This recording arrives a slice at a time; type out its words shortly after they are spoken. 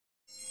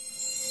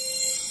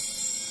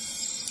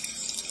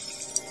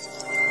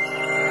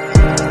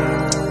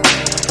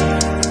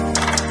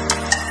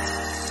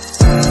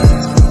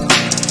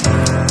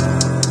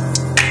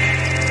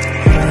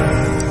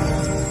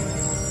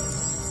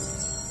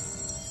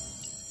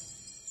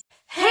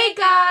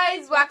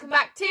guys, welcome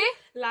back to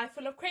Life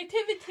Full of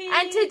Creativity.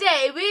 And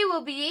today we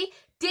will be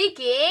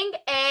digging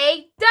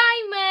a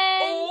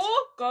diamond or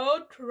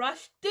gold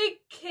rush dig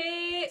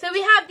kit. So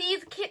we have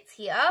these kits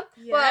here.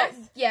 Yes.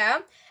 Well, yeah.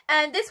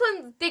 And this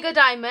one's dig a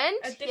diamond.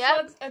 And this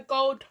one's a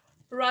gold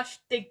rush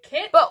dig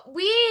kit. But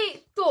we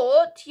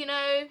thought, you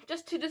know,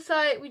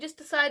 we just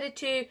decided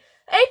to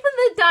open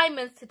the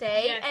diamonds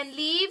today and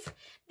leave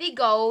the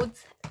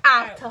golds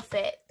out of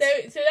it.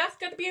 So that's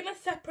going to be in a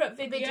separate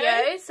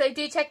video. So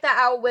do check that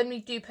out when we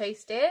do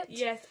post it.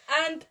 Yes.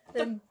 And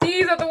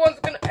these are the ones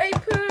we're going to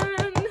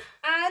open.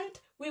 And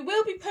we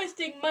will be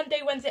posting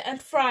Monday, Wednesday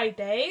and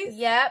Fridays.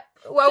 Yep.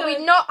 Well, we're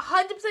not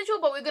 100%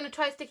 sure, but we're going to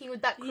try sticking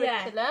with that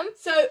curriculum. Yeah.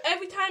 So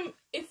every time,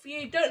 if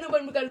you don't know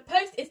when we're going to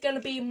post, it's going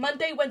to be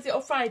Monday, Wednesday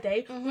or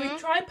Friday. We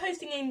try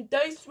posting in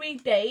those 3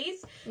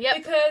 days. Yep.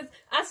 Because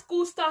as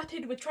school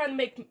started, we're trying to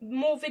make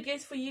more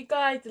videos for you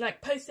guys.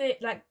 Like, post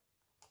it, like,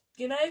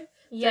 you know?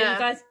 Yeah. So you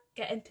guys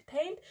get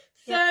entertained.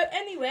 So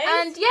anyway.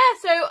 And yeah,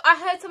 so I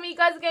heard some of you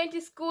guys are going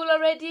to school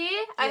already.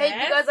 I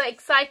hope you guys are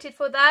excited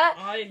for that.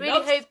 I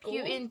really hope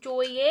you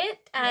enjoy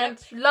it and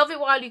love it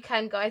while you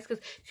can, guys,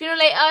 because sooner or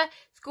later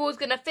school's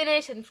gonna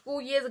finish and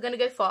school years are gonna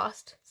go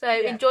fast. So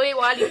enjoy it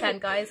while you can,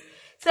 guys.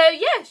 So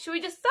yeah, should we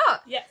just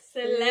start? Yes,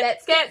 so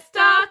let's get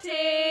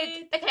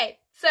started. Okay,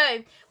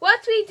 so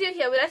what we do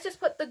here, let's just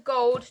put the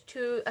gold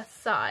to a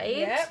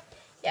side.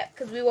 Yep,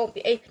 because we won't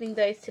be opening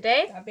those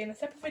today. That'll be in a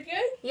separate video.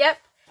 Yep.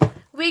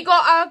 We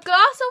got our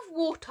glass of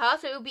water,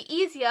 so it will be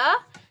easier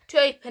to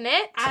open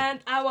it. And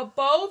our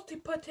bowl to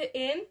put it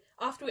in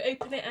after we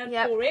open it and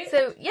pour it.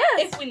 So, yeah.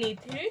 If we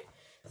need to.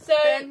 So,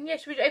 then, yeah,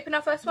 should we open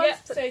our first one? Yeah,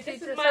 so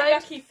this is my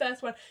lucky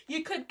first one.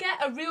 You could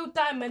get a real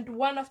diamond,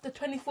 one of the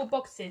 24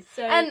 boxes.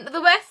 So. And the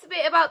best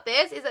bit about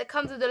this is it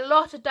comes with a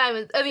lot of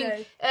diamonds. I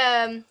mean,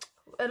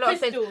 a lot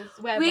crystals,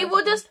 of things. We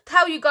will just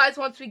tell you guys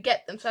once we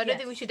get them, so I don't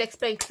think we should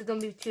explain because it's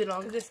going to be too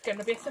long. It's going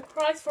to be a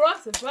surprise for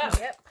us as well.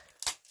 Yep.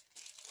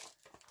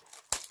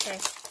 Okay,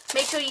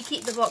 make sure you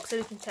keep the box so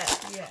we can check.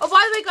 Yeah. Oh,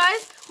 by the way,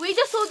 guys, we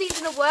just saw these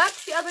in the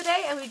works the other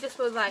day and we just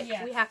was like,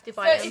 we have to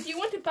buy them. So if you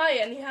want to buy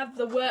it and you have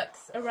the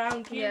works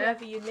around you,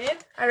 wherever you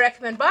live, I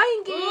recommend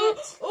buying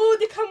it. Oh,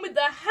 they come with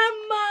a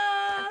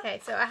hammer. Okay,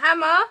 so a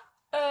hammer.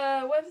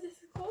 What is this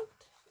called?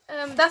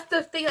 That's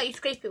the thing that you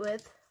scrape it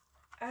with.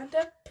 And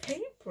a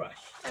paintbrush.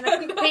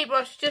 And a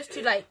paintbrush just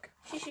to like...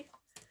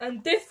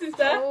 And this is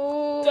the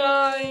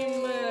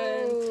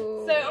diamond.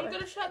 So I'm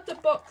gonna shut the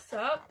box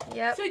up.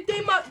 Yep. So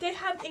they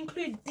have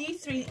included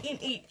these 3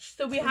 in each.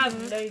 So we have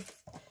loads.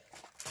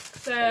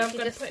 So I'm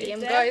gonna put it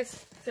there.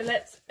 Guys. So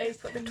let's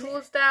put the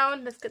tools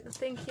down. Let's get the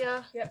thing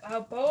here. Yep,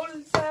 our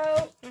bowl's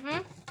out.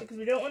 Because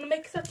we don't want to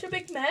make such a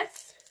big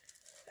mess.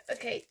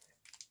 Okay.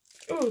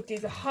 Oh,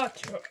 these are hard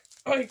to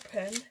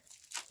open.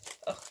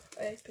 Oh,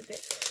 I opened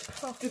it.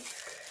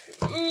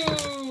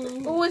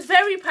 Oh, it's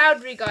very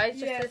powdery, guys,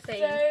 just the same.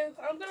 So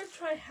I'm gonna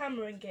try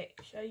hammering it.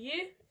 Shall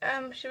you?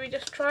 Should we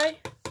just try?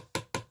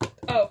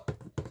 Oh.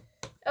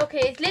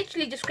 Okay, it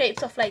literally just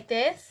scrapes off like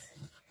this.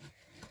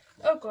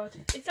 Oh god,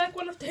 it's like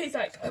one of those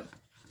like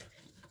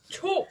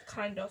chalk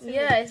kind of.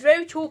 Yeah, it's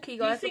very chalky,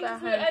 guys. Do you think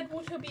if we add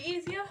water, it'll be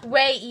easier?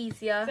 Way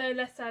easier. So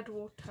let's add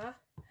water.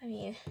 I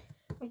mean,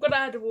 I'm gonna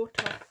add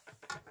water.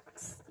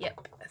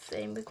 Yep,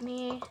 same with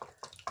me.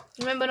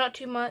 Remember, not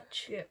too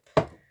much. Yep.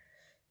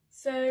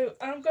 So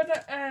I'm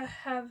gonna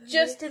have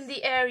just in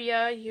the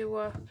area you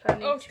were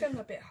planning. Oh, it's getting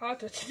a bit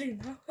harder to do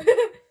now.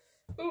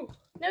 Ooh.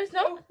 No, it's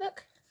not.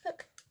 Look.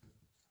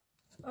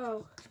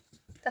 Oh.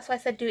 That's why I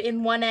said do it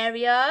in one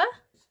area.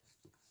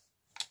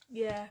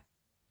 Yeah.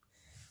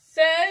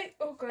 So,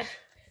 oh god.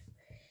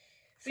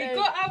 We've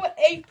got our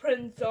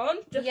aprons on,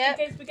 just in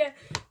case we get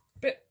a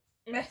bit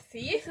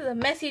messy. This is a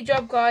messy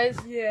job, guys.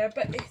 Yeah,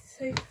 but it's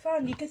so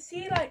fun. You can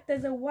see like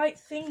there's a white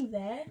thing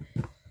there.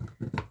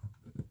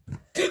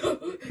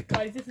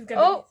 Guys, this is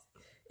gonna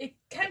be, it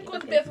can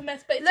cause a bit of a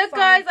mess, but it's look, fun.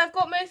 Guys, I've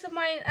got most of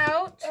mine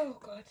out. Oh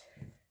god.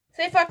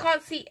 So if I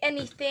can't see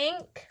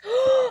anything,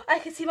 I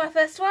can see my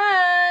first one.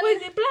 Wait,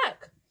 is it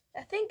black?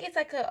 I think it's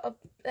like a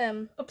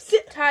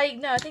tiger.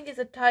 No, I think it's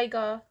a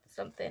tiger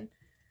something.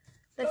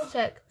 Let's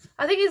check.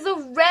 I think it's a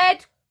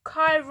red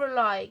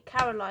Carolite.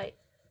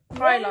 It's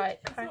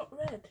not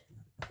red.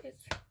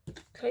 It's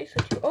closer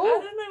to. Oh,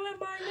 I don't know where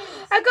mine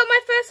is. I got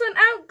my first one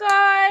out,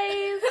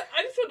 guys.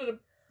 I just wanted to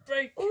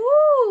break.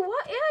 Ooh,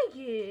 what are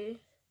you?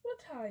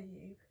 What are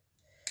you?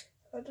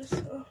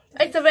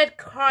 It's a red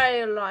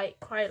cryolite.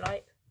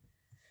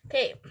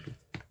 Okay.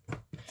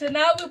 So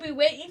now we'll be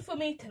waiting for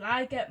me till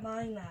I get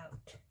mine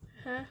out.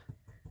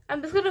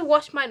 I'm just gonna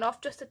wash mine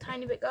off just a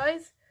tiny bit,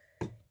 guys.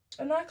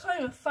 And I can't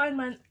even find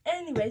mine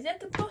anyways. At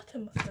the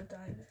bottom of the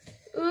diamond.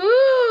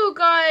 Ooh,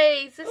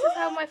 guys, this is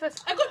how my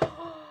first. I got.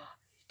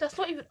 That's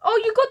not even. Oh,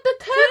 you got the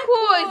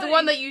turquoise, the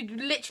one that you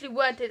literally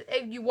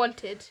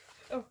wanted.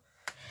 Oh.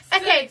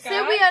 Okay,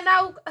 so we are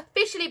now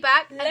officially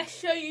back. Let's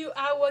show you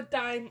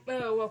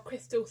our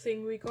crystal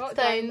thing we got. Stones.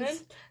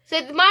 Diamond.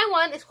 So my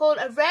one is called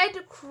a red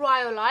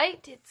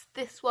cryolite. It's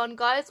this one,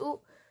 guys.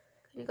 Oh,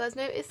 can you guys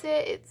notice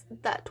it? It's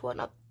that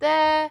one up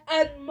there.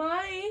 And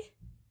my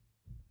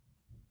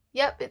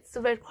Yep, it's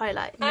the red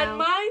highlight now.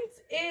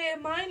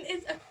 And mine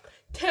is a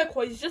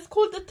turquoise. It's just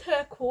called the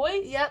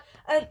turquoise. Yep.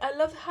 And I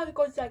love how it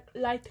goes like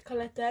lighter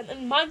colour then.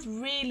 And mine's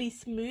really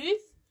smooth.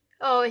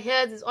 Oh,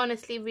 hers is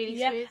honestly really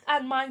smooth.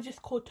 And mine's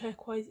just called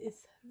turquoise.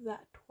 Is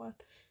that one?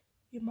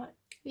 You might.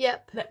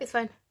 Yep, it's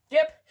fine.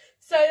 Yep.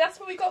 So that's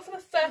what we got for the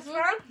first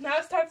round. Now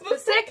it's time for the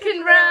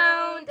second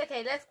round.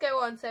 Okay, let's go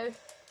on. So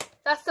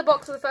that's the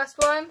box for the first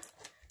one.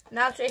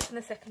 Now to open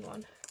the second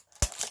one.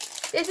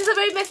 This is a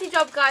very messy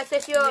job, guys. So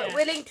if you're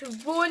willing to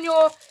ruin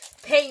your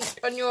paint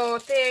on your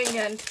thing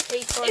and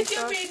paper if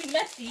you're really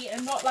messy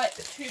and not like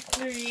too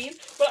clean,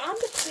 well, I'm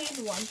the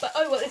clean one. But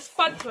oh well, it's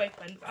fun to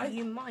open, guys.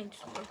 You mind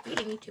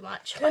reading me too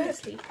much,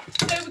 honestly.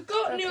 So we've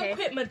got new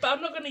equipment, but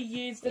I'm not going to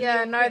use the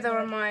new neither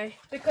am I.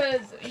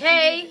 Because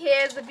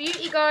here's the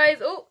beauty,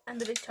 guys. Oh, and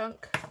the big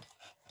chunk.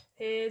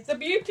 Here's the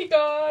beauty,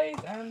 guys,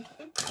 and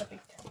the big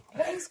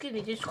chunk. Excuse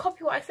me, just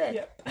copy what I said.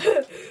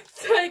 Yep.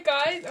 So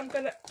guys, I'm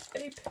gonna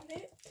open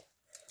it.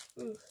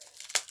 Ooh.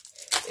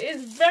 It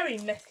is very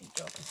messy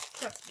job,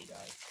 trust me,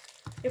 guys.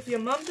 If your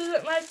mum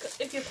doesn't like,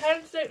 if your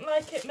parents don't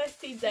like it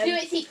messy, then do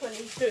it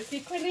secretly. Do it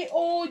secretly,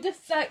 or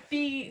just like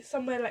be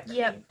somewhere like clean.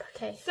 Yep.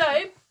 Okay. So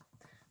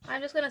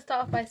I'm just gonna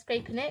start off by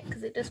scraping it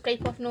because it does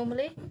scrape off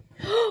normally.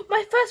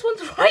 My first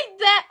one's right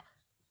there.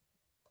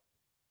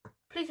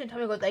 Please don't tell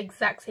me I got the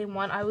exact same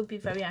one. I would be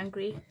very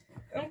angry.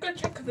 I'm gonna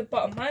check at the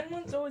bottom.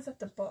 Mine's always at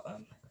the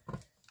bottom.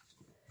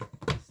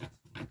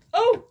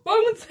 Oh,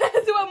 Bowman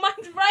says well,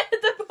 mine's right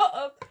at the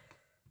bottom.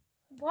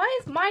 Why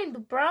is mine the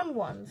brown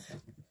ones?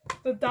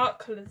 The dark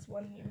colours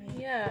one, you mean?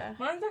 Yeah.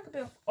 Mine's like a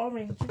bit of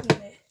orange, isn't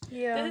it?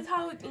 Yeah. This is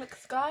how it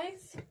looks,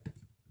 guys.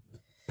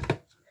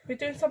 We're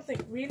doing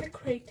something really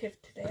creative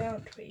today,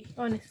 aren't we?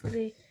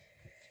 Honestly.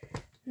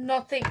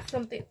 Not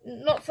something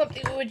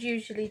we would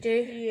usually do.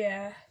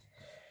 Yeah.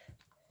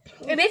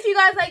 And if you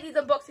guys like these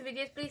unboxing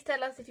videos, please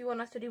tell us if you want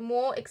us to do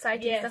more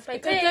exciting stuff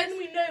like this. Because then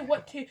we know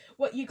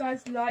what you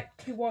guys like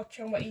to watch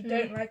and what you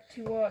don't like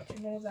to watch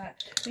and all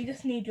that. We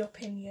just need your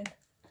opinion.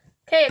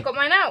 Okay, I got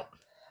mine out.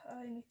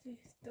 I need to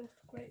still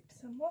scrape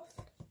some off.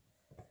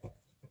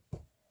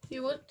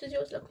 What does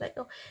yours look like?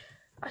 Oh,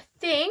 I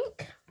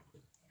think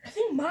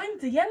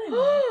mine's a yellow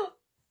one.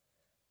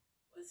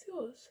 What's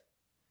yours?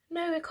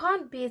 No, it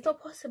can't be. It's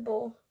not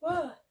possible.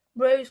 What?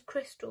 Rose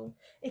crystal.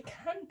 It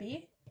can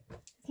be.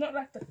 It's not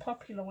like the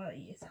popular one that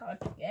is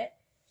hard to get.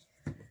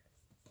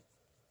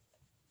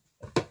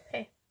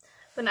 Okay.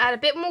 I'm going to add a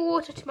bit more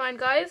water to mine,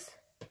 guys.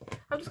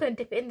 I'm just going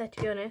to dip it in there,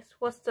 to be honest.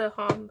 What's the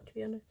harm, to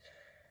be honest?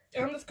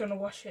 I'm just going to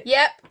wash it.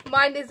 Yep.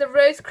 Mine is a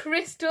rose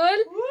crystal.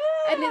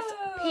 Whoa! And it's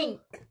pink,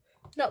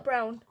 not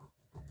brown.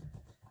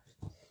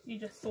 You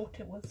just thought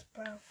it was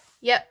brown.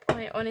 Yep,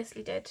 I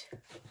honestly did.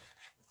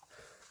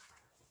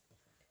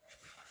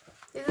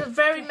 This is a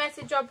very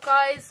messy job,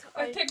 guys.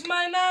 I took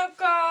mine out,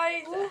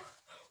 guys. Ooh.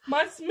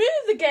 Mine's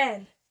smooth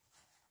again.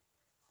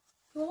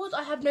 Yours,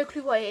 I have no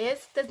clue what it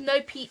is. There's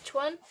no peach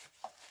one.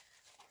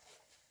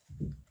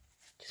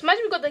 Just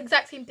imagine we got the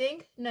exact same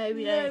thing. No,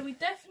 we don't. No, we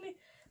definitely...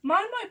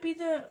 Mine might be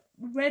the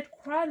red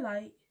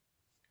Cryolite.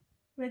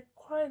 Red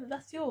Cryolite,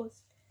 that's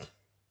yours.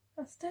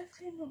 That's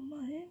definitely not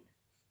mine.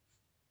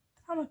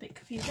 I'm a bit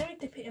confused. Let me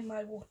dip it in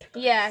my water,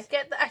 guys. Yeah,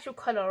 get the actual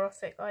colour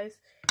off it, guys.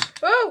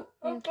 Oh!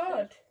 Oh,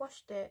 God.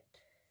 Washed it.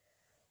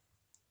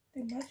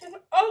 Imagine.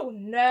 Oh,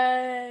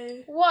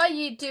 no. What are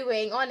you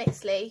doing,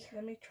 honestly?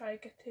 Let me try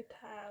get it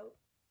out.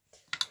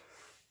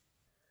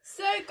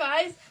 So,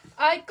 guys,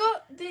 I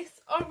got this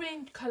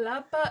orange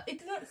colour, but it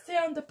doesn't say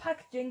on the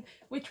packaging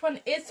which one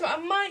it is. So I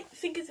might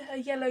think it's a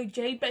yellow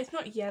jade, but it's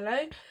not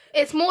yellow.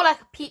 It's more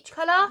like a peach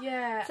colour.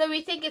 Yeah. So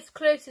we think it's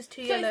closest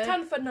to yellow. So it's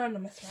kind of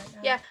anonymous right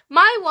now. Yeah.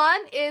 My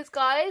one is,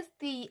 guys,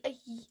 the,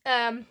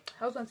 I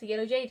was going to say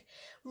yellow jade.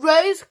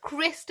 Rose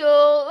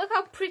crystal. Look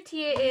how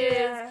pretty it is.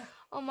 Yeah.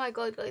 Oh my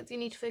god, guys, you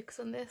need to focus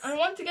on this. And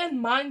once again,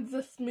 mine's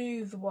the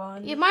smooth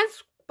one. Yeah,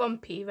 mine's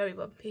bumpy, very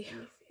bumpy.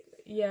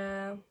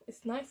 Yeah,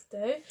 it's nice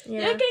though.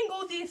 Yeah. You're getting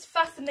all these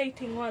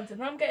fascinating ones,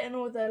 and I'm getting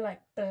all the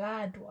like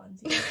bland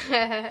ones.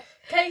 Okay,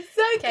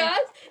 so guys,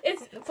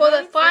 it's for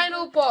the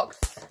final box.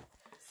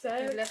 So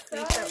let's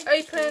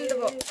open the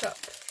box up.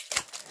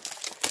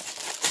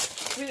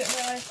 We don't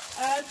know.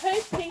 I'm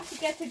hoping to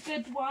get a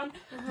good one.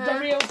 The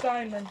real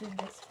diamond in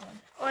this one.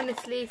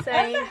 Honestly, so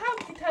I don't know how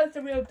to tell it's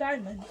a real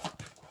diamond.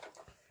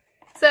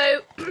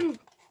 So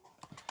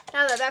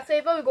now that that's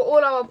over, we've got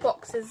all our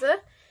boxes.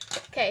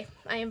 Okay,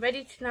 I am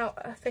ready to now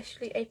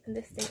officially open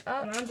this thing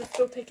up. And I'm just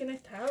still taking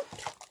it out.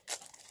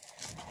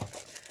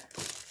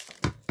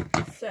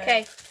 So.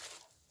 Okay,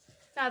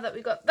 now that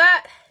we got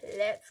that,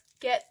 let's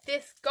get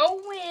this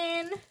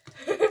going.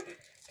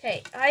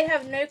 Okay, I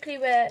have no clue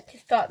where to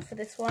start for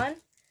this one.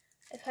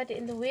 I've had it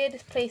in the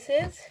weirdest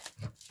places.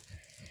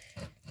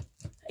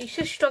 Are you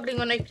still struggling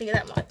on opening it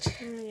that much?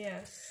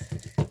 Yes.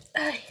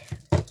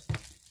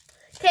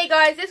 Okay,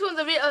 guys, this one's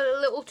a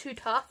little too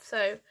tough,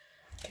 so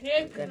can you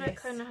open I'm gonna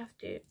kind of have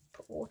to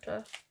put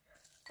water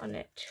on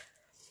it.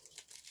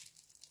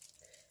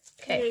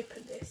 Okay. Can you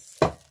open this?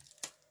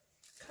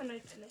 Can't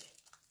open it.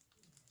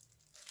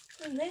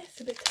 And this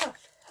is a bit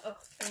tough. Oh,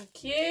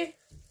 thank you.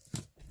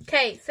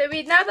 Okay, so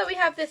now that we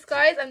have this,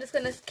 guys, I'm just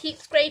gonna keep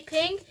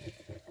scraping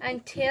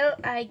until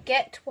I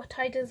get what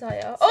I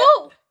desire.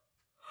 Oh!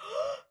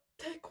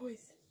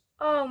 Turquoise.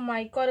 Oh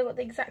my god, I got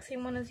the exact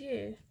same one as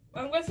you.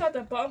 I'm going to start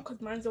at the bottom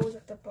because mine's always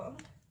at the bottom.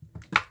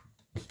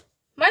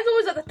 Mine's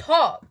always at the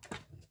top.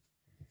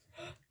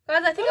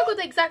 Guys, I think I got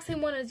the exact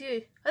same one as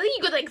you. I think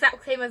you got the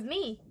exact same as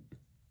me.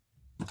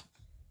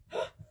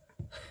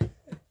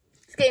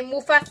 It's getting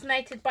more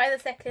fascinated by the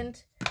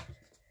second.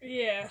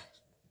 Yeah.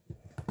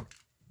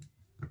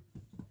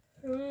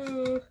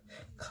 Ooh,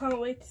 can't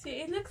wait to see.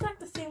 It looks like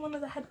the same one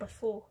as I had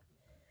before.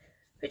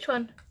 Which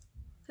one?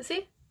 To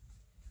see?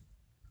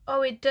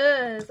 Oh, it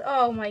does.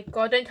 Oh my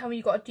god, don't tell me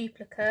you got a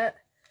duplicate.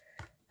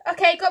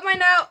 Okay, got mine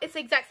now. It's the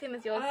exact same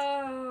as yours.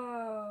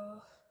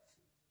 Oh.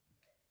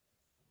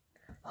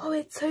 Oh,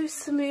 it's so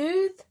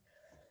smooth.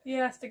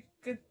 Yeah, that's the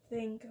good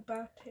thing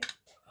about it.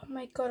 Oh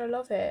my god, I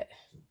love it.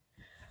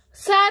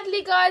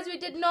 Sadly, guys, we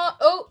did not...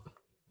 Oh.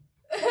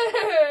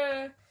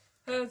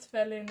 Hers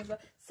fell in as well.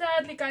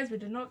 Sadly, guys, we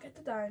did not get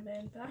the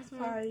diamond. That's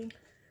fine.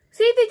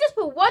 See, they just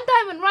put one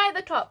diamond right at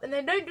the top and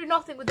they don't do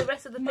nothing with the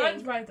rest of the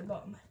Mine's thing. right at the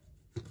bottom.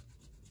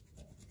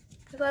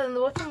 Is that on the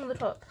bottom or on the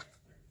top?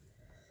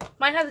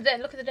 Mine has a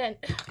dent. Look at the dent.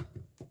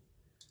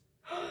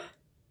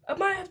 I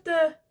might have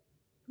the...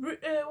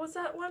 what's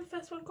that one?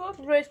 First one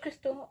called? Rose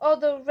crystal. Oh,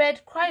 the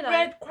red cryolite.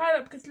 Red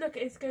cryolite, because look,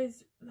 it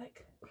goes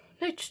like...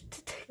 No,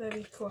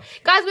 Very cool.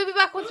 guys, we'll be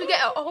back once we get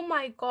it. Oh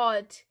my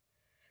god.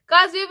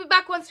 Guys, we'll be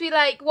back once we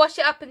like wash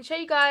it up and show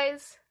you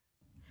guys.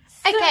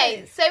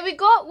 Okay, so we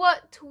got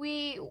what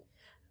we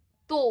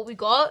thought we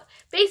got.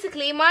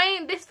 Basically,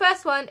 this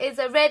first one is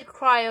a red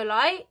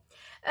cryolite.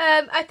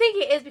 I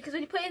think it is because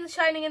when you put it in the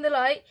shining in the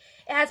light,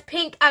 it has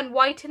pink and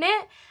white in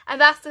it, and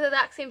that's the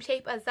exact same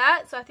shape as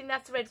that. So I think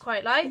that's the red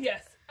cryolite.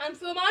 Yes. And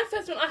for my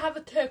first one, I have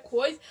a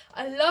turquoise.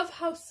 I love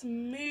how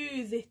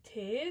smooth it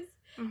is,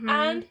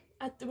 and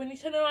when you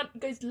turn it around, it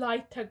goes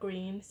lighter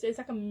green, so it's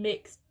like a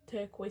mixed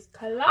turquoise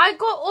colour. I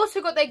also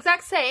got the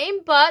exact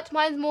same, but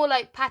mine's more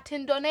like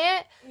patterned on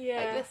it. Yeah.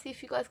 Like, let's see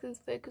if you guys can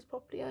focus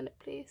properly on it,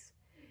 please.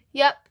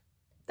 Yep,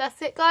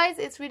 that's it, guys.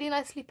 It's really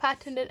nicely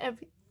patterned and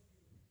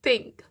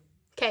everything.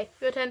 Okay,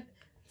 your turn.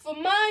 For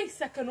my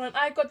second one,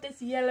 I got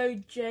this yellow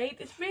jade.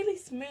 It's really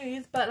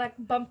smooth, but like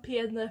bumpy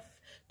in the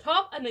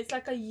top, and it's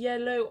like a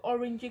yellow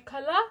orangey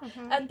colour.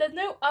 And there's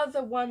no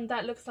other one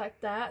that looks like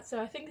that,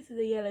 so I think this is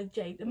a yellow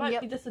jade. It might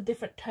be just a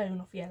different tone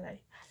of yellow.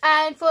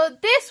 And for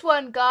this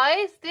one,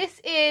 guys, this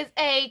is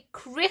a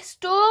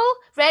crystal,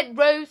 red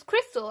rose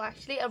crystal,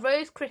 actually, a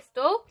rose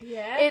crystal.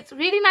 Yeah. It's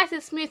really nice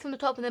and smooth from the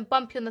top and then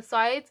bumpy on the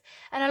sides.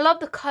 And I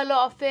love the colour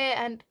of it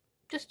and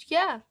just,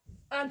 yeah.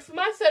 And for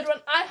my third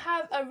one, I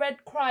have a red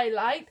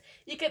cryolite.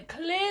 You can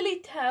clearly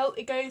tell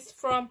it goes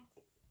from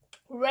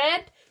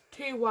red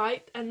to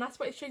white, and that's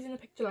what it shows in the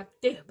picture, like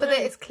this. But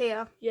then it's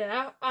clear.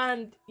 Yeah,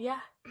 and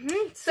yeah.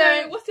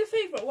 So what's your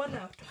favourite one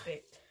out of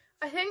it?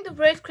 I think the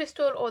rose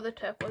crystal or the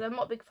turquoise. I'm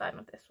not a big fan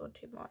of this one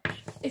too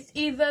much. It's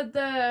either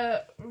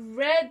the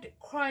red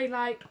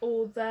cryolite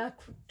or the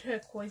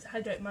turquoise. I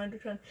don't mind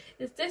which one.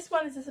 This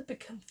one is just a bit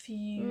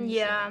confusing.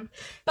 Yeah.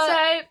 But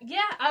so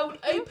yeah, I would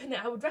open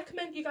it. I would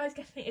recommend you guys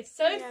getting it. It's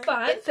so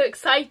fun. It's so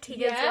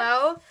exciting as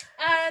well.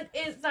 And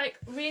it's like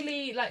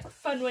really like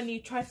fun when you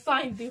try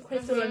find the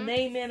crystal and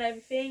name it and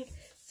everything.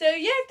 So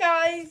yeah,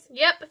 guys.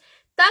 Yep.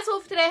 That's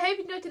all for today. I hope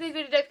you enjoyed today's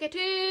video. Don't forget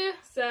to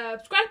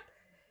subscribe,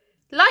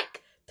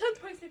 like, turn the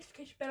post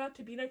notification bell on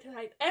to be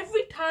notified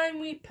every time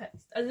we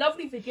post a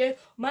lovely video,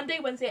 Monday,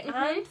 Wednesday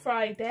and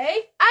Friday.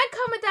 And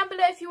comment down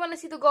below if you want to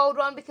see the gold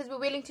one, because we're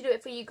willing to do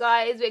it for you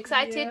guys. We're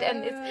excited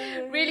and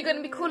it's really going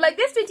to be cool like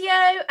this video.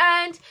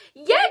 And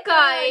yeah,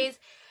 guys,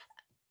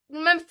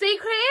 remember to stay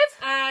creative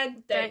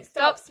and don't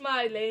stop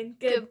smiling.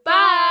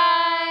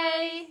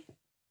 Goodbye.